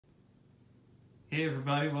Hey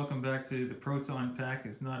everybody, welcome back to the Proton Pack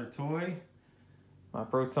is not a toy. My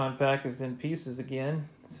Proton Pack is in pieces again.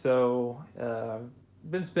 So,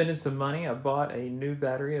 been spending some money. I bought a new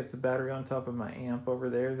battery. It's a battery on top of my amp over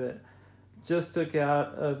there that just took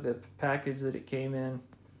out of the package that it came in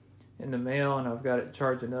the mail, and I've got it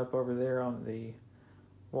charging up over there on the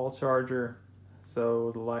wall charger.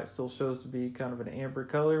 So the light still shows to be kind of an amber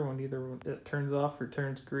color. When either it turns off or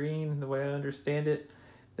turns green, the way I understand it,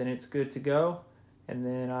 then it's good to go. And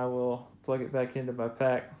then I will plug it back into my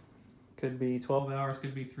pack. Could be 12 hours,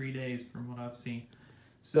 could be 3 days from what I've seen.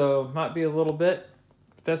 So might be a little bit,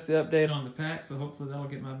 but that's the update on the pack. So hopefully that'll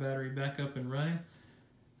get my battery back up and running.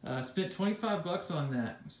 Spent 25 bucks on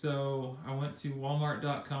that. So I went to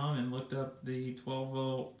walmart.com and looked up the 12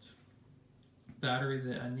 volt battery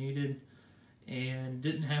that I needed and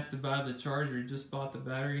didn't have to buy the charger, just bought the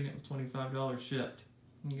battery and it was $25 shipped.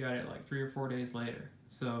 You got it like 3 or 4 days later.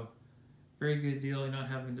 So very good deal, not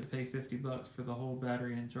having to pay 50 bucks for the whole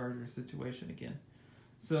battery and charger situation again.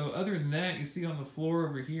 So other than that, you see on the floor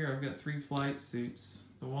over here, I've got 3 flight suits.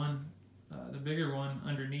 The bigger one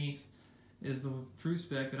underneath is the True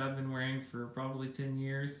Spec that I've been wearing for probably 10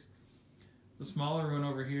 years. The smaller one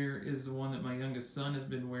over here is the one that my youngest son has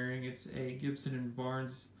been wearing. It's a Gibson &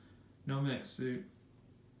 Barnes Nomex suit.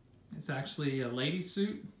 It's actually a lady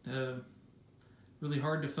suit. Really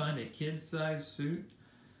hard to find a kid-size suit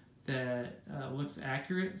that looks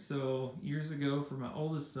accurate. So years ago for my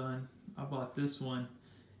oldest son, I bought this one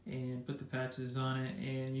and put the patches on it,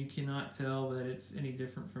 and you cannot tell that it's any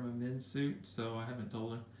different from a men's suit, so I haven't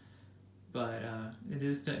told him. But it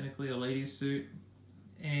is technically a lady's suit.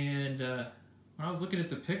 And when I was looking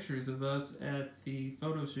at the pictures of us at the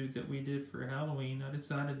photo shoot that we did for Halloween, I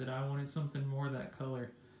decided that I wanted something more of that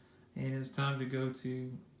color. And it was time to go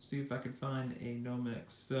to see if I could find a Nomex.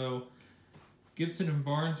 So Gibson &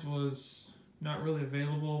 Barnes was not really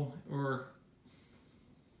available or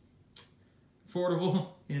affordable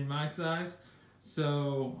in my size.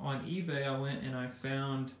 So on eBay I went and I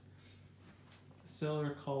found a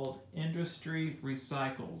seller called Industry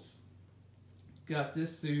Recycles. Got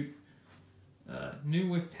this suit new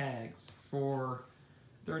with tags for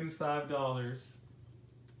 $35.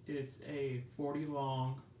 It's a 40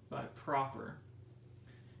 long by Proper,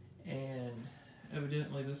 and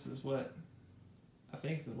evidently this is what I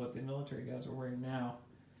think that what the military guys are wearing now,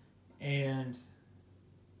 and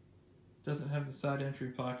doesn't have the side entry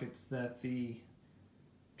pockets that the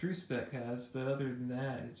True Spec has, but other than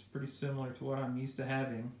that it's pretty similar to what I'm used to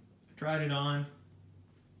having. I tried it on,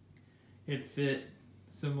 it fit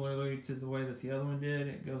similarly to the way that the other one did.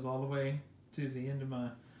 It goes all the way to the end of my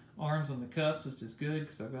arms on the cuffs, which is good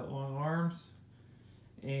because I've got long arms,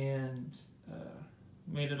 and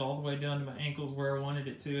made it all the way down to my ankles where I wanted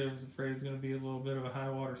it to. I was afraid it was going to be a little bit of a high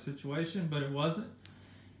water situation, but it wasn't.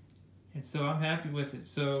 And so I'm happy with it.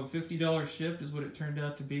 So $50 shipped is what it turned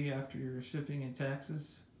out to be after your shipping and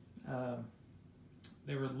taxes.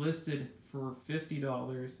 They were listed for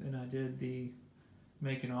 $50, and I did the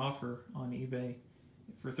make an offer on eBay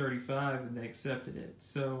for $35, and they accepted it.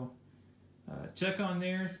 So check on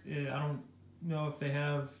theirs. I don't know if they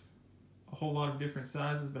have a whole lot of different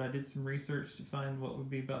sizes, but I did some research to find what would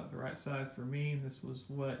be about the right size for me, and this was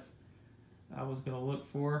what I was going to look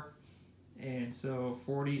for. And so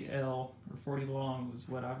 40L or 40 long was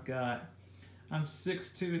what I've got. I'm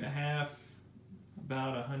 6'2.5",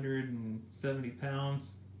 about 170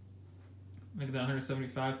 pounds, maybe about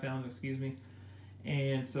 175 pounds, excuse me.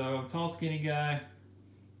 And so I'm a tall, skinny guy,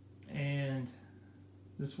 and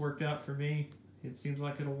this worked out for me. It seems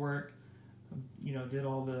like it'll work. You know, did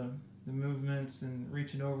all the movements and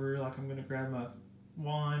reaching over like I'm going to grab my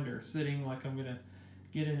wand, or sitting like I'm going to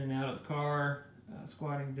get in and out of the car,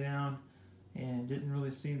 squatting down, and didn't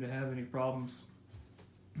really seem to have any problems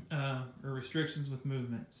or restrictions with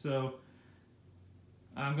movement. So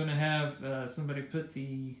I'm going to have somebody put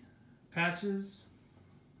the patches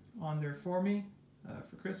on there for me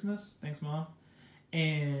for Christmas. Thanks, Mom.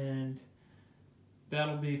 And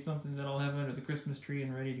that'll be something that I'll have under the Christmas tree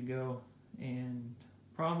and ready to go, and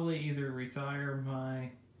probably either retire my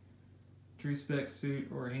True Spec suit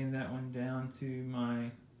or hand that one down to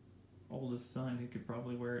my oldest son, who could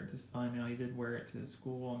probably wear it just fine now. He did wear it to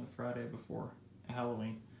school on the Friday before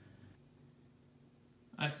Halloween.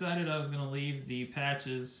 I decided I was going to leave the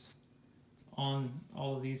patches on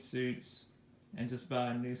all of these suits and just buy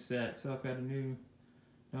a new set. So I've got a new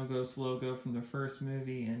No Ghost logo from the first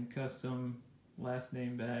movie and custom last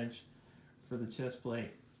name badge for the chest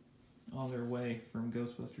plate on their way from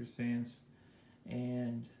Ghostbusters fans,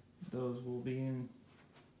 and those will be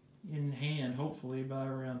in hand hopefully by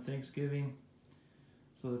around Thanksgiving.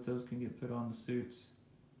 so that those can get put on the suits,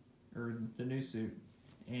 or the new suit,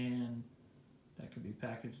 and that could be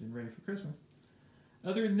packaged and ready for Christmas.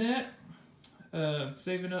 Other than that,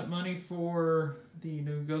 saving up money for the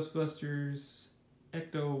new Ghostbusters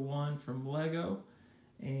Ecto 1 from Lego,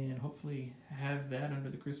 and hopefully have that under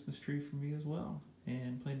the Christmas tree for me as well,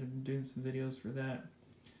 and plan on doing some videos for that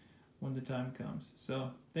when the time comes.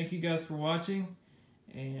 So thank you guys for watching,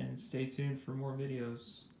 and stay tuned for more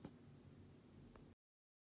videos.